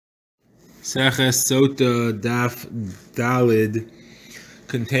Sotah Daf Dalid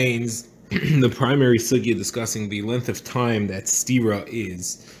contains the primary sugya discussing the length of time that stira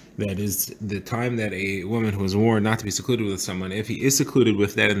is. That is the time that a woman who is warned not to be secluded with someone. If he is secluded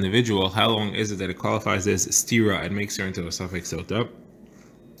with that individual, how long is it that it qualifies as stira and makes her into a suffix sotah?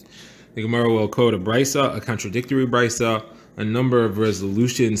 The Gemara will quote a brisa, a contradictory brisa, a number of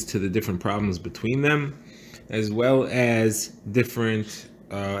resolutions to the different problems between them, as well as different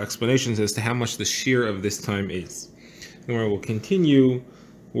explanations as to how much the shear of this time is. The Gemara will continue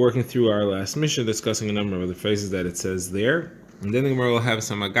working through our last mission, discussing a number of the phrases that it says there. And then the Gemara will have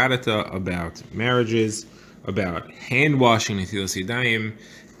some agadata about marriages, about hand washing netilas yadayim,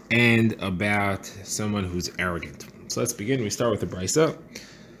 and about someone who's arrogant. So let's begin. We start with the brisa.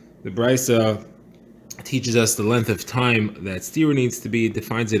 The brisa teaches us the length of time that stira needs to be,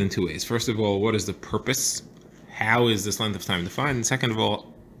 defines it in two ways. First of all, what is the purpose? How is this length of time defined? And second of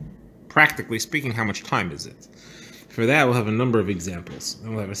all, practically speaking, how much time is it? For that, we'll have a number of examples.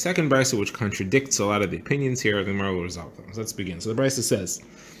 Then we'll have a second brisa which contradicts a lot of the opinions here. The Gemara will resolve them. So let's begin. So the brisa says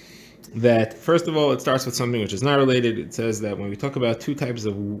that, first of all, it starts with something which is not related. It says that when we talk about two types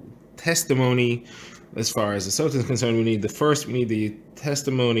of testimony, as far as the sotah is concerned, we need the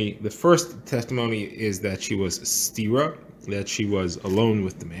testimony. The first testimony is that she was stira, that she was alone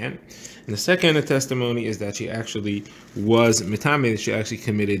with the man. And the second testimony is that she actually was mitame, that she actually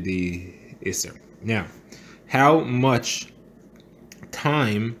committed the iser. Now, how much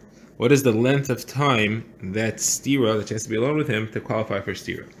time, what is the length of time that stira, that she has to be alone with him to qualify for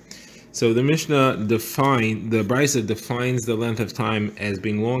stira? So the Mishnah the brisa defines the length of time as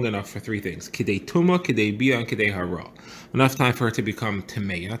being long enough for three things: kidei tuma, kidei bia, and kidei hara. Enough time for her to become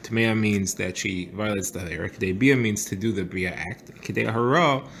tameya. Tameya means that she violates the hara. Kidei bia means to do the bia act. Kidei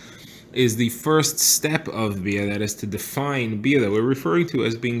hara is the first step of bia, that is to define bia that we're referring to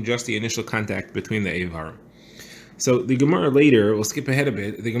as being just the initial contact between the avara. So the Gemara later, we'll skip ahead a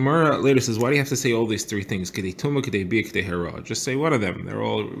bit, the Gemara later says, why do you have to say all these three things? Kidei tuma, kidei bia, kidei hara. Just say one of them. They're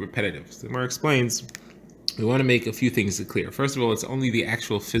all repetitive. So the Gemara explains, we want to make a few things clear. First of all, it's only the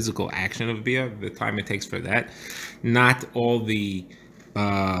actual physical action of bia, the time it takes for that, not all the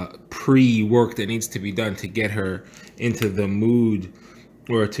pre-work that needs to be done to get her into the mood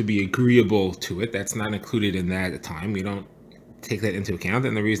or to be agreeable to it. That's not included in that time. We don't take that into account,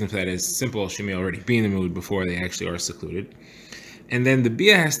 and the reason for that is simple: she may already be in the mood before they actually are secluded. And then the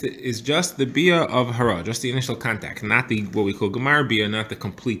bia is just the bia of hara, just the initial contact, not the what we call gemar bia, not the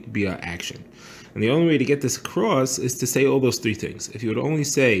complete bia action. And the only way to get this across is to say all those three things. If you would only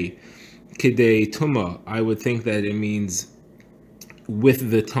say kidei tuma, I would think that it means with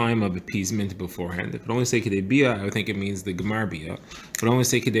the time of appeasement beforehand. If it only say kidei bia, I would think it means the gemar bia. If it only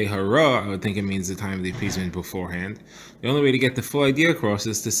say kidei hara, I would think it means the time of the appeasement beforehand. The only way to get the full idea across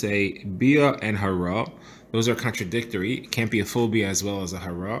is to say bia and hara. Those are contradictory. It can't be a full bia as well as a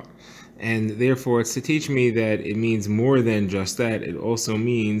hara. And therefore, it's to teach me that it means more than just that. It also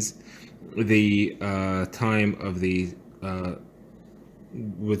means the time of the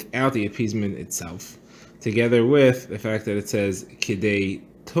without the appeasement itself, together with the fact that it says kidei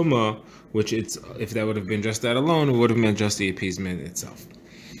tuma, which if that would have been just that alone, it would have meant just the appeasement itself.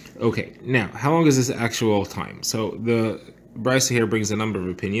 Okay, now, how long is this actual time? So the brisa here brings a number of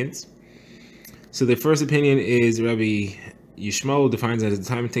opinions. So the first opinion is Rabbi Yishmael defines it as the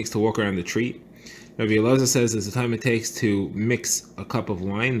time it takes to walk around the tree. Rabbi Elazar says it's the time it takes to mix a cup of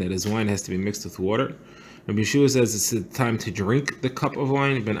wine, that is, wine has to be mixed with water. Rabbi Yeshua says it's the time to drink the cup of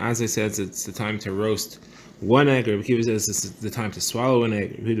wine. Ben Azai says it's the time to roast one egg. Rabbi Kiva says it's the time to swallow an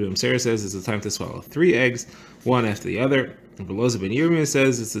egg. Rabbi Sarah says it's the time to swallow 3 eggs, one after the other. Rabbi Loza ben Yirmiyah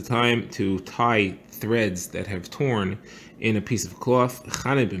says it's the time to tie threads that have torn in a piece of cloth.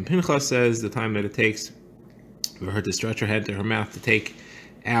 Chaneh ben Pinchas says the time that it takes for her to stretch her head to her mouth to take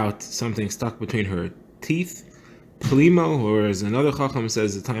out something stuck between her teeth. Plimo, or as another chacham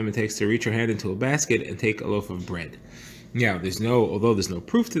says, the time it takes to reach her hand into a basket and take a loaf of bread. Now, although there's no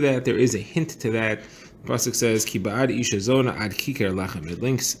proof to that, there is a hint to that. The pasuk says, "Ki ba'ad isha zona ad kikar lachem." It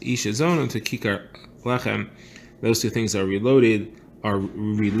links isha zona to kikar lachem. Those two things are related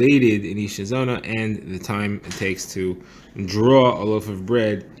in isha zona, and the time it takes to draw a loaf of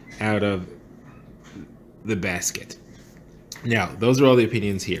bread out of the basket. Now, those are all the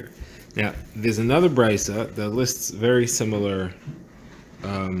opinions here. Now, there's another brisa that lists very similar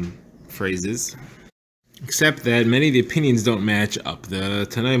phrases, except that many of the opinions don't match up. The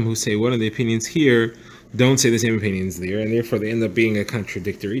Tanaim who say one of the opinions here don't say the same opinions there, and therefore they end up being a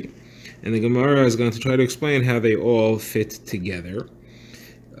contradictory. And the Gemara is going to try to explain how they all fit together.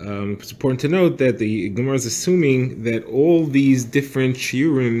 It's important to note that the Gemara is assuming that all these different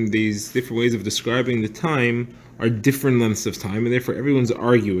shiurim, these different ways of describing the time, are different lengths of time, and therefore everyone's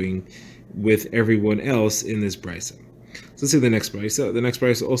arguing with everyone else in this brisa. So let's see the next brisa. The next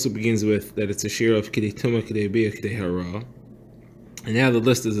brisa also begins with that it's a shir of kidei tuma, kidei bia, kidei hara. And now the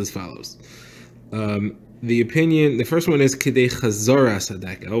list is as follows. The first one is kidei chazara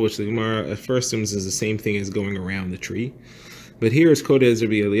sadakel, which the Gemara at first assumes is the same thing as going around the tree. But here is quoted as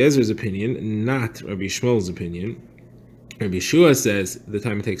Rabbi Eliezer's opinion, not Rabbi Shmuel's opinion. Rabbi Shua says the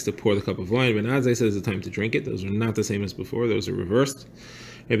time it takes to pour the cup of wine. Ben Azai says the time to drink it. Those are not the same as before. Those are reversed.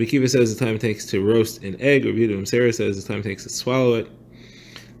 Rabbi Kiva says the time it takes to roast an egg. Rabbi Yehuda Sarah says the time it takes to swallow it.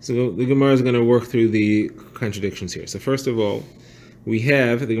 So the Gemara is going to work through the contradictions here. So first of all, we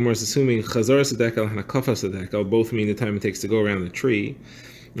have, the Gemara is assuming Chazar Sadekel and Hakafa Sadekel both mean the time it takes to go around the tree,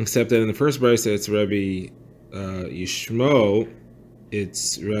 except that in the first brisa it's Rabbi Yishmo,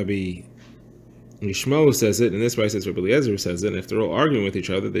 it's Rabbi Yishmo who says it, and this brisa it's Rabbi Eliezer who says it, and if they're all arguing with each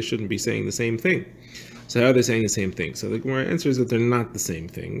other, they shouldn't be saying the same thing. So how are they saying the same thing? So the Gemara answers that they're not the same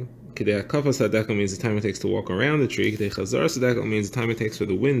thing. Kidei Hakafa Sadekel means the time it takes to walk around the tree. Kidei Chazar Sadekel means the time it takes for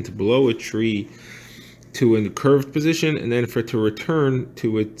the wind to blow a tree to a curved position, and then for it to return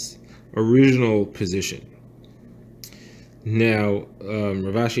to its original position. Now,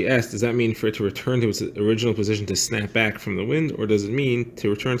 Rav Ashi asked, does that mean for it to return to its original position to snap back from the wind, or does it mean to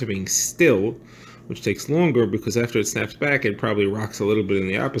return to being still, which takes longer because after it snaps back, it probably rocks a little bit in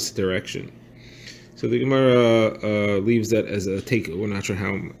the opposite direction? So the Gemara leaves that as a take. We're not sure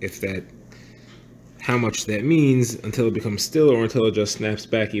how much that means until it becomes still or until it just snaps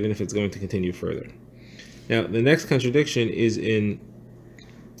back, even if it's going to continue further. Now, the next contradiction is in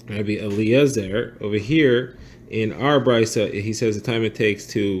Rabbi Eliezer. Over here, in our brisa, he says the time it takes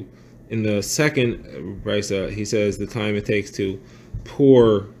to, in the second brisa, he says the time it takes to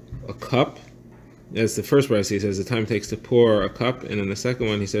pour a cup. That's the first brisa, he says the time it takes to pour a cup. And in the second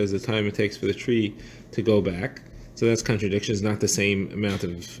one, he says the time it takes for the tree to go back. So that's contradiction. It's not the same amount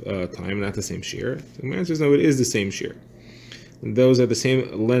of time, not the same shear. So the answer is no, it is the same shear. Those are the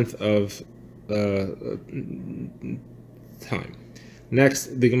same length of time.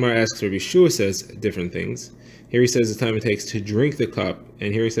 Next, the Gemara asks, Rabbi Shua says different things. Here he says the time it takes to drink the cup,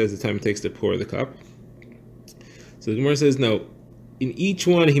 and here he says the time it takes to pour the cup. So the Gemara says no. In each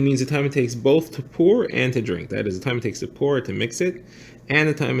one, he means the time it takes both to pour and to drink. That is, the time it takes to pour it, to mix it, and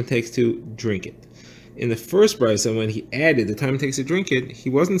the time it takes to drink it. In the first brisa, when he added the time it takes to drink it, he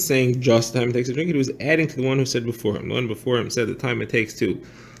wasn't saying just the time it takes to drink it. He was adding to the one who said before him. The one before him said the time it takes to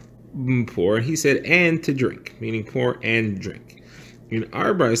pour, he said and to drink, meaning pour and drink. In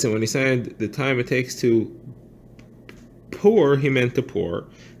our brisa, when he said the time it takes to pour, he meant to pour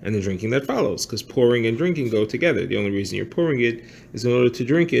and the drinking that follows, because pouring and drinking go together. The only reason you're pouring it is in order to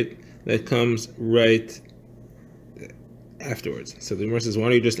drink it. That comes right afterwards. So the Gemara says, why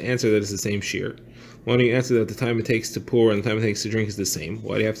don't you just answer that it's the same shear? Why don't you answer that the time it takes to pour and the time it takes to drink is the same?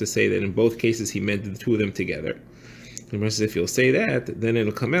 Why do you have to say that in both cases he meant the two of them together? The Gemara says, if you'll say that, then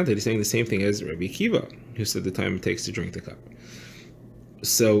it'll come out that he's saying the same thing as Rabbi Akiva, who said the time it takes to drink the cup.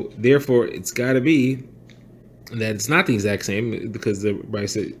 So therefore, it's got to be that it's not the exact same, because the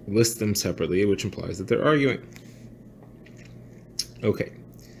Brisa lists them separately, which implies that they're arguing. Okay.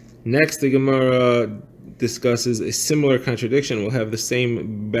 Next, the Gemara discusses a similar contradiction. We'll have the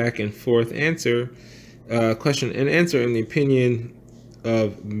same back and forth answer, question and answer in the opinion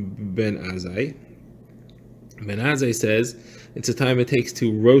of Ben Azai. Ben Azai says it's the time it takes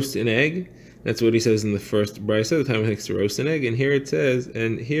to roast an egg. That's what he says in the first brisa, the time it takes to roast an egg. And here it says,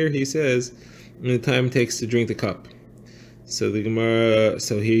 and here he says, the time it takes to drink the cup. So the Gemara,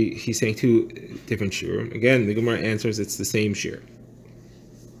 so he's saying two different shiur. Again, the Gemara answers it's the same shiur.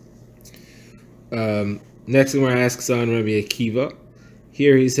 Next, the Gemara asks on Rabbi Akiva.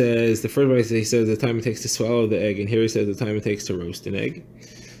 Here he says, the first brisa he says the time it takes to swallow the egg, and here he says the time it takes to roast an egg.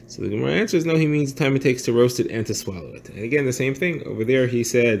 So the Gemara answers, no, he means the time it takes to roast it and to swallow it. And again, the same thing. Over there, he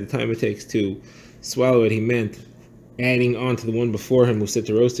said the time it takes to swallow it, he meant adding on to the one before him who said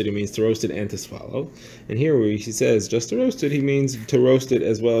to roast it, he means to roast it and to swallow. And here where he says just to roast it, he means to roast it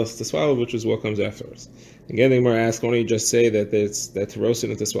as well as to swallow, which is what comes afterwards. Again, the Gemara asks, why don't you just say that to roast it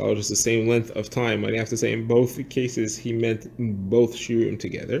and to swallow is the same length of time? Why do you have to say in both cases he meant both shiurim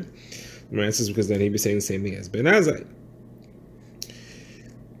together? The Gemara answers because then he'd be saying the same thing as Ben Azai.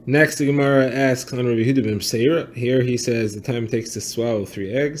 Next, the Gemara asks on Rabbi Yehuda ben Seira. Here he says the time it takes to swallow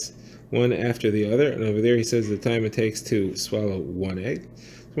 3 eggs, one after the other. And over there he says the time it takes to swallow 1 egg.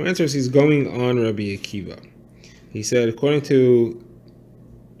 So the answer is he's going on Rabbi Akiva. He said, according to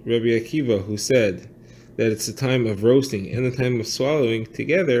Rabbi Akiva, who said that it's the time of roasting and the time of swallowing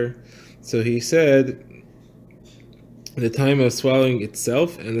together. So he said the time of swallowing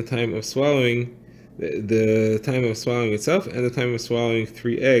itself and the time of swallowing the time of swallowing itself and the time of swallowing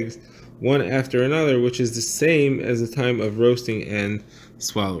 3 eggs, one after another, which is the same as the time of roasting and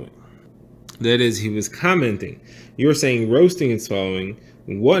swallowing. That is, he was commenting. You're saying roasting and swallowing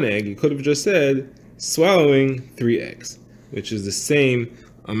 1 egg. You could have just said swallowing 3 eggs, which is the same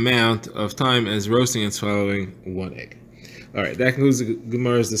amount of time as roasting and swallowing 1 egg. All right, that concludes the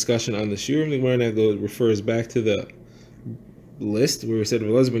Gemara's discussion on the shiurim. The Gemara now refers back to the list where we said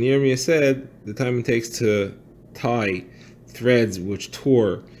Elazar ben Yirmiyah said the time it takes to tie threads which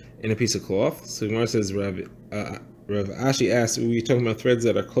tore in a piece of cloth. So Gemara says Rav Ashi asks, are we talking about threads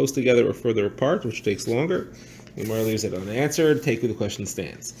that are close together or further apart, which takes longer? Gemara leaves it unanswered. Take who the question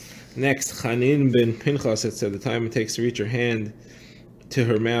stands. Next, Chanin ben Pinchas said the time it takes to reach her hand to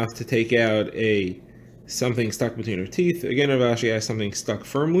her mouth to take out something stuck between her teeth. Again, Rav Ashi asked something stuck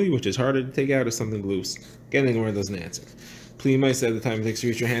firmly, which is harder to take out, or something loose. Again, the Gemara doesn't answer. Plima said the time it takes to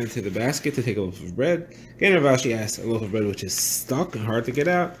reach your hand to the basket to take a loaf of bread. Again, Rav Ashi asked a loaf of bread which is stuck and hard to get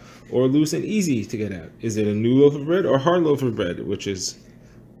out, or loose and easy to get out. Is it a new loaf of bread or a hard loaf of bread, which is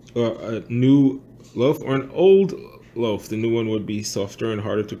a new loaf, or an old loaf? The new one would be softer and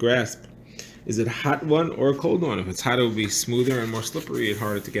harder to grasp. Is it a hot one or a cold one? If it's hot, it will be smoother and more slippery and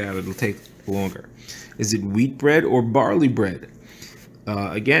harder to get out. It'll take longer. Is it wheat bread or barley bread?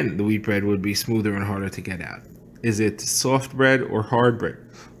 Again, the wheat bread would be smoother and harder to get out. Is it soft bread or hard bread?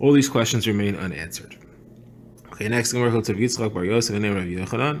 All these questions remain unanswered. Okay, next, Gemara goes to Yitzchak bar Yosef, the name of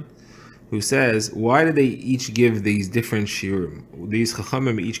Yochanan, who says, why did they each give these different shiurim? These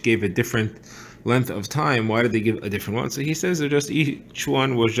chachamim each gave a different length of time. Why did they give a different one? So he says that just each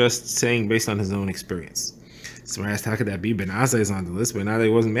one was just saying based on his own experience. So I asked, how could that be? Ben Azai is on the list, but now he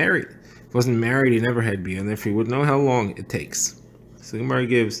wasn't married. If he wasn't married, he never had bia, and therefore he would know how long it takes. So the Gemara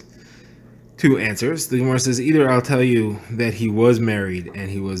gives 2 answers. The Gemara says, either I'll tell you that he was married and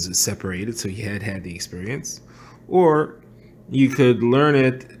he was separated, so he had the experience, or you could learn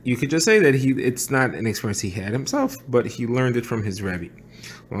it. You could just say that it's not an experience he had himself, but he learned it from his Rebbe.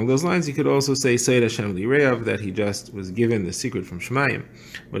 Along those lines, you could also say Sotah Daf Re'av, that he just was given the secret from Shemayim,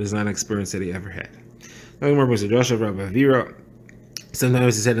 but it's not an experience that he ever had. Now, the Gemara was a Joshua Rav Avira.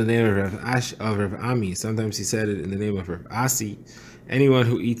 Sometimes he said in the name of Rav Ami. Sometimes he said it in the name of Rav Asi. Anyone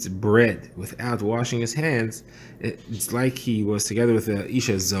who eats bread without washing his hands, it's like he was together with the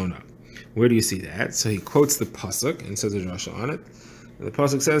Isha Zona. Where do you see that? So he quotes the pasuk and says a drasha on it. And the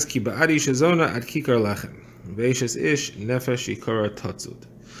pasuk says, "Ki ba'ad Isha Zona ad kikar lechem, ve'ishes ish nefesh ikara tatzud."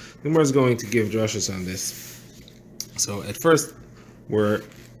 The Gemara is going to give drashas on this. So at first, we're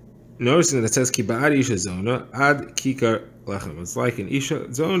noticing that it says, "Ki ba'ad Isha Zona ad kikar lechem." It's like an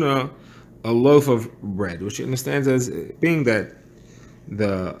Isha Zona, a loaf of bread, which he understands as being that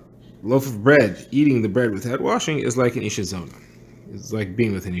the loaf of bread, eating the bread without washing, is like an Isha Zona. It's like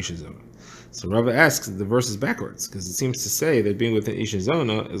being with an Isha Zona. So Rava asks the verse is backwards, because it seems to say that being with an Isha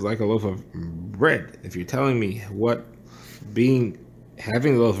Zona is like a loaf of bread. If you're telling me what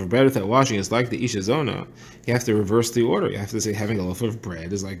having a loaf of bread without washing is like the Isha Zona, you have to reverse the order. You have to say having a loaf of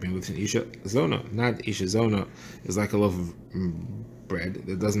bread is like being with an Isha Zona, not Isha Zona is like a loaf of bread.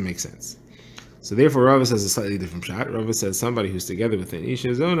 That doesn't make sense. So therefore, Rava says a slightly different shot. Rava says somebody who's together with an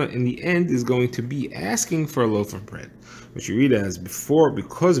Isha Zona in the end is going to be asking for a loaf of bread, which you read as before,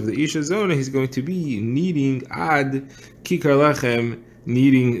 because of the Isha Zona, he's going to be needing ad kikar lechem,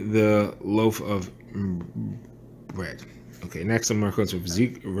 needing the loaf of bread. Okay, next on Mark goes Rav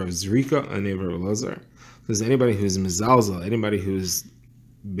Zrika, a neighbor of Elazar. There's anybody who's mezalzel, anybody who's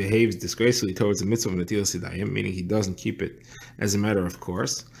behaves disgracefully towards the mitzvah of Netilas Yadayim, meaning he doesn't keep it as a matter of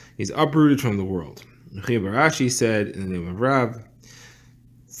course, he's uprooted from the world. Rashi said in the name of Rav,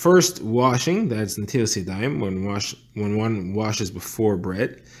 first washing, that's Netilas Yadayim, when one washes before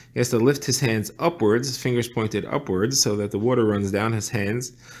bread, he has to lift his hands upwards, his fingers pointed upwards, so that the water runs down his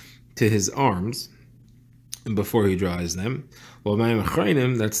hands to his arms before he dries them. Well, Mayim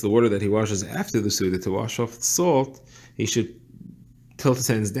Achrayim, that's the water that he washes after the Suda to wash off the salt, he should tilt his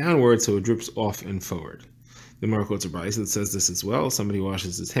hands downward so it drips off and forward. The Gemara quotes a brayso that says this as well. Somebody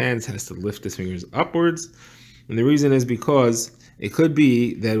washes his hands, has to lift his fingers upwards. And the reason is because it could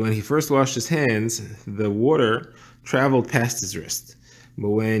be that when he first washed his hands, the water traveled past his wrist. But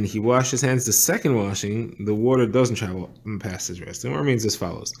when he washed his hands the second washing, the water doesn't travel past his wrist. The Gemara means as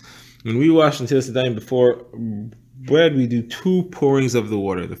follows. When we wash Netilas Yadayim before bread, we do 2 pourings of the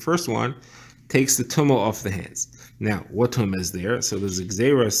water. The first one takes the tumah off the hands. Now, what tumah is there? So there's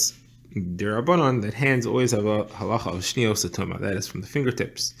Xeris Derabanan, that hands always have a halacha of shnios tuma, that is from the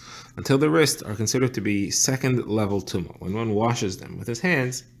fingertips until the wrist, are considered to be second level tuma. When one washes them with his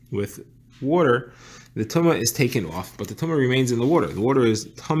hands with water, the tuma is taken off, but the tuma remains in the water. The water is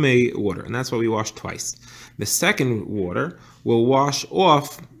tamei water, and that's why we wash twice. The second water will wash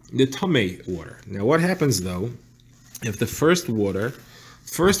off the tamei water. Now, what happens though if the first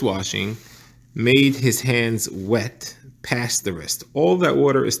washing, made his hands wet past the wrist? All that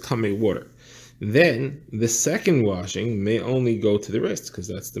water is tamei water. Then the second washing may only go to the wrist, because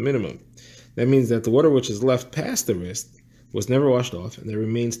that's the minimum. That means that the water which is left past the wrist was never washed off, and there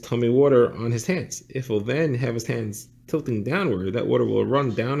remains tamei water on his hands. If he'll then have his hands tilting downward, that water will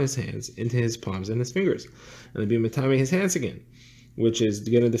run down his hands into his palms and his fingers, and it'll be matame his hands again, which is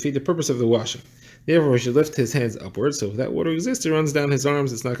going to defeat the purpose of the washing. Therefore, he should lift his hands upwards, so if that water exists, it runs down his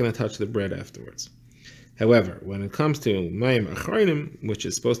arms, it's not going to touch the bread afterwards. However, when it comes to mayim achronim, which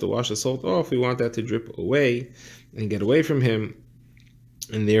is supposed to wash the salt off, we want that to drip away and get away from him,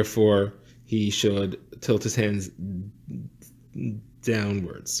 and therefore he should tilt his hands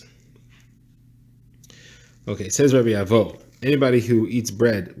downwards. Okay, it says Rabbi Avo, anybody who eats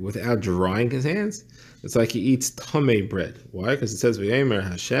bread without drying his hands, it's like he eats tamei bread. Why? Because it says V'yemer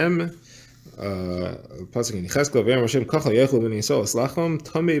Hashem, pasuk in Yechezkel, V'yemer Hashem kachal yechlu b'nei Yisrael eslachom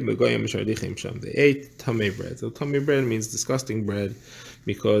tamei b'goyim b'shardichim sham. They ate tamei bread. So tamei bread means disgusting bread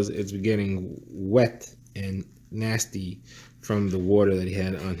because it's getting wet and nasty from the water that he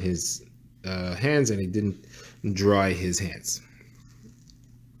had on his hands, and he didn't dry his hands.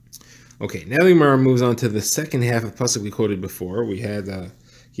 Okay, now the Gemara moves on to the second half of pasuk we quoted before. We had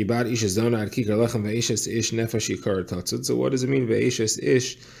Kibar ish zona ad kikar lechem ve'ishes ish nefesh yikara tatzud. So what does it mean ve'ishes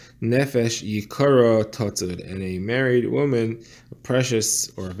ish nefesh yikara tatzud? And a married woman, a precious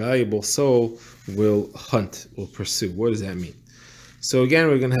or a valuable soul, will hunt, will pursue. What does that mean? So again,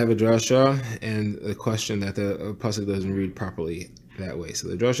 we're going to have a drasha and a question that the pasuk doesn't read properly that way. So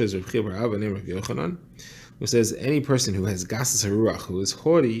the drasha is Reb Chiya bar Abba named Reb Yochanan, who says any person who has gasas haruach, who is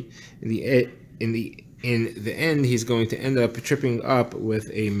haughty, in the end he's going to end up tripping up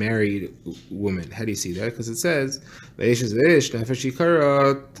with a married woman. How do you see that? Because it says ve'ishes ve'ish nefesh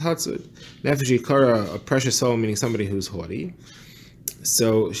yikara tatzud. Nefesh yikara, a precious soul, meaning somebody who's haughty.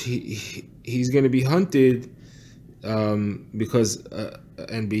 So he's going to be hunted because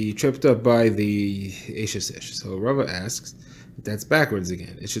and be tripped up by the Eshes Ish. So Rava asks, that's backwards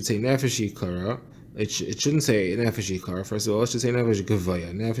again. It should say nefesh yikara. It shouldn't say nefesh yikara. First of all, it should say nefesh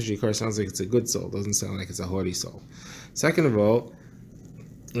gevaya. Nefesh yikara sounds like it's a good soul. It doesn't sound like it's a haughty soul. Second of all,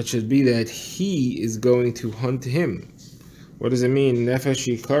 it should be that he is going to hunt him. What does it mean? Nefesh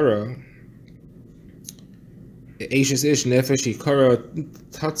yikara. Eshes ish nefesh yikara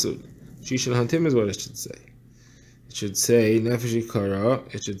tatzud. She should hunt him is what it should say. It should say nefesh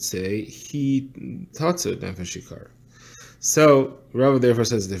yikara. It should say he tatzud nefesh yikara. So Rava therefore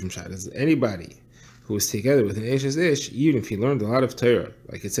says a different shot. As anybody who is together with an Eshes Ish, even if he learned a lot of Torah,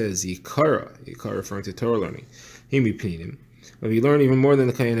 like it says Yikara referring to Torah learning, him be him. But if you learn even more than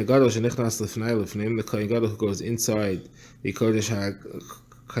the Kohen Gadol shenichnas lefnei lefnim, the Kohen Gadol who goes inside the Kodesh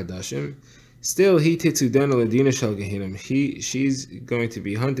HaKadashim, still he titzudana ladina shel Gehinnom. She's going to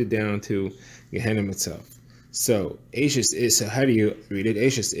be hunted down to Gehinnom itself. So Eshes Ish. So how do you read it?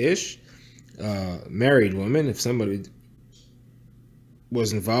 Eshes Ish, married woman. If somebody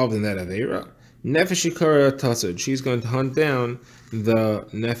was involved in that Aveira, Nefesh Yikara Tatzud, she's going to hunt down the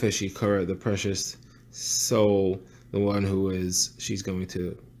Nefesh Yikara, the precious soul, the one who is, she's going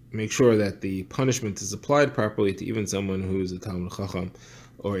to make sure that the punishment is applied properly to even someone who is a Talmud Chacham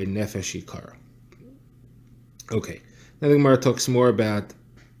or a Nefesh Yikara. Okay, now the Gemara talks more about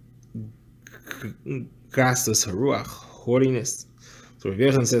Gasas Haruach, haughtiness. So Rav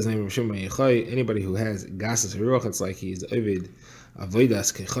Yechon says, anybody who has Gasas Haruach, it's like he's Ovid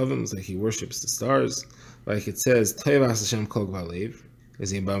Avodas Kechavim, it's like he worships the stars. Like it says, Toyavas Hashem Kol Gvalev,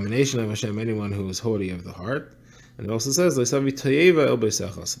 is the abomination of Hashem anyone who is haughty of the heart. And it also says, Leisavi Toyeva El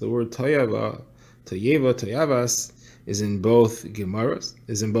Beisecha. So the word Toyava, Toyavas is in both Gemaras,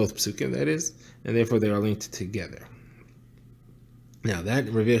 is in both Psukim, that is, and therefore they are linked together. Now that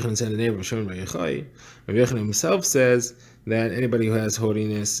Rav Yechon said in the name of Shimon Bar Yochai, Rav Yechon himself says that anybody who has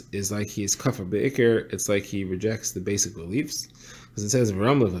haughtiness is like he is kafar be'ikr, it's like he rejects the basic beliefs. Because it says,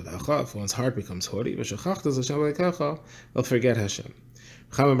 if one's heart becomes haughty, they'll forget Hashem.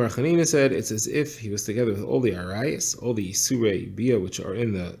 Chama Bar Chanina said, it's as if he was together with all the arayas, all the Isurei Bia, which are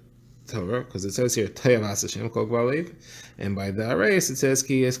in the Torah, because it says here, Toyavas Hashem Kol Gvalev, and by the arayas it says,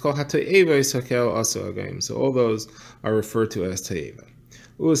 Ki es kol ha'to'eva yisakel aso agayim. So all those are referred to as To'eva.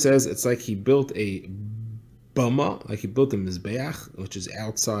 Ula says, it's like he built a bama, like he built a mizbeach, which is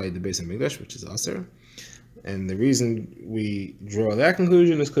outside the base of Mikdash, which is aser. And the reason we draw that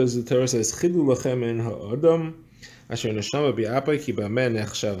conclusion is because the Torah says, "Chidu lachem in ha'adam asher neshama bi'apay ki b'ameh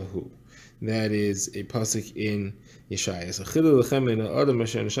nechshavahu." That is a pasuk in Yeshaya. So "Chidu lachem in ha'adam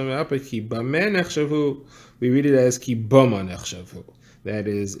asher neshama bi'apay ki b'ameh nechshavahu." We read it as "ki bama nechshavahu." That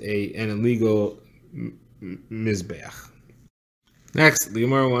is an illegal mizbeach. Next, the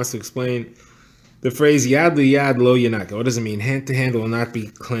Gemara wants to explain the phrase "yad liyad lo yanaka." What does it mean? Hand to hand will not be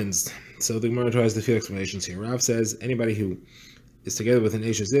cleansed. So the Gemara tries a few explanations here. Rav says anybody who is together with an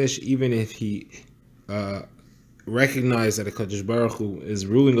Eish Ish, even if he recognized that a Kadosh Baruch Hu is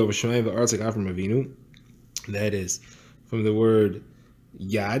ruling over Shemayim v'Aretz like Avram Avinu, that is from the word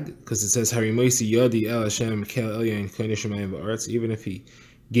yad, because it says Harimoisi Yadi El Hashem Kel Elyon Koine Shemayim v'Aretz. Even if he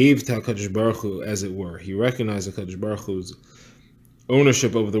gave to Kadosh Baruch Hu, as it were, he recognized the Kadosh Baruch Hu's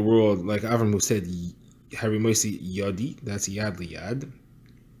ownership over the world, like Avram who said Harimoisi Yadi. That's yad liyad.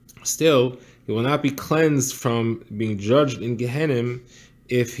 Still, he will not be cleansed from being judged in Gehenim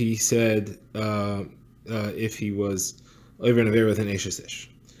if he said, if he was over an affair with an Eish Ish.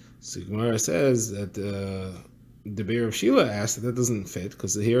 So Gemara says that the Be'er of Shila asked that doesn't fit,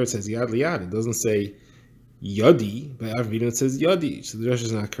 because here it says Yad Liyad. It doesn't say Yadi, but Avinu it says Yadi, so the Rasha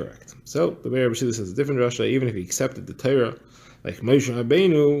is not correct. So the Be'er of Shila says a different Rasha, even if he accepted the Torah, like Moshe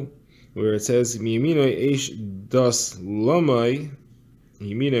Rabbeinu, where it says Miyaminoi Eish Das Lomai,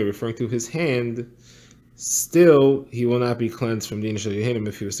 Yamina referring to his hand, still he will not be cleansed from the initial Yehinim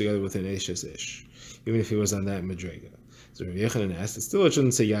if he was together with an Eish Ish, even if he was on that Madrega. So Rav Yechanan asked, still it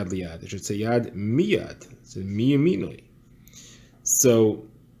shouldn't say Yad Liyad, it should say Yad Miyad, so Miyaminoi. So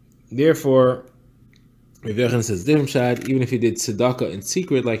therefore, Rav Yechanan says different shad, even if he did tzedakah in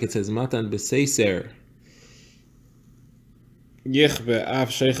secret, like it says Matan B'Seiser, Yechbe Av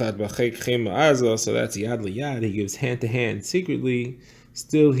Shechat B'Chek Chem Ma'azah, so that's Yad Liyad, he gives hand to hand secretly,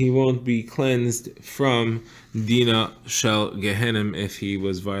 still he won't be cleansed from Dina Shel Gehenim if he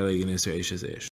was violating Isser Eish Ish.